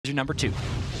your number 2.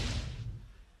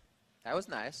 That was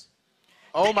nice.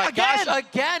 Oh my gosh,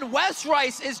 again, West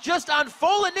Rice is just on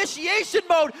full initiation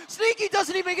mode. Sneaky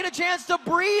doesn't even get a chance to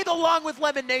breathe along with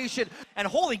Lemon Nation. And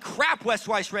holy crap, West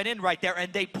Rice ran in right there,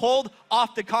 and they pulled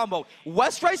off the combo.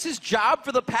 West Rice's job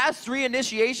for the past 3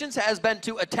 initiations has been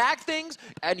to attack things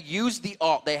and use the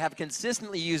ult. They have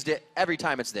consistently used it every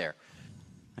time it's there.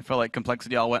 I feel like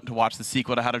Complexity all went to watch the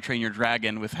sequel to How to Train Your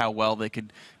Dragon with how well they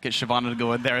could get Shyvana to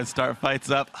go in there and start fights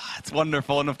up. It's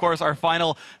wonderful. And of course, our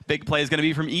final big play is going to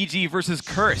be from EG versus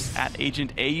Curse at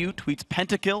Agent AU, tweets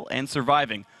Pentakill and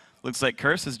surviving. Looks like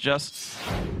Curse has just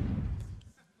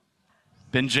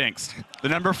been jinxed. The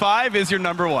number 5 is your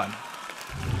number 1.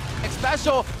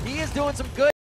 Special, he is doing some good.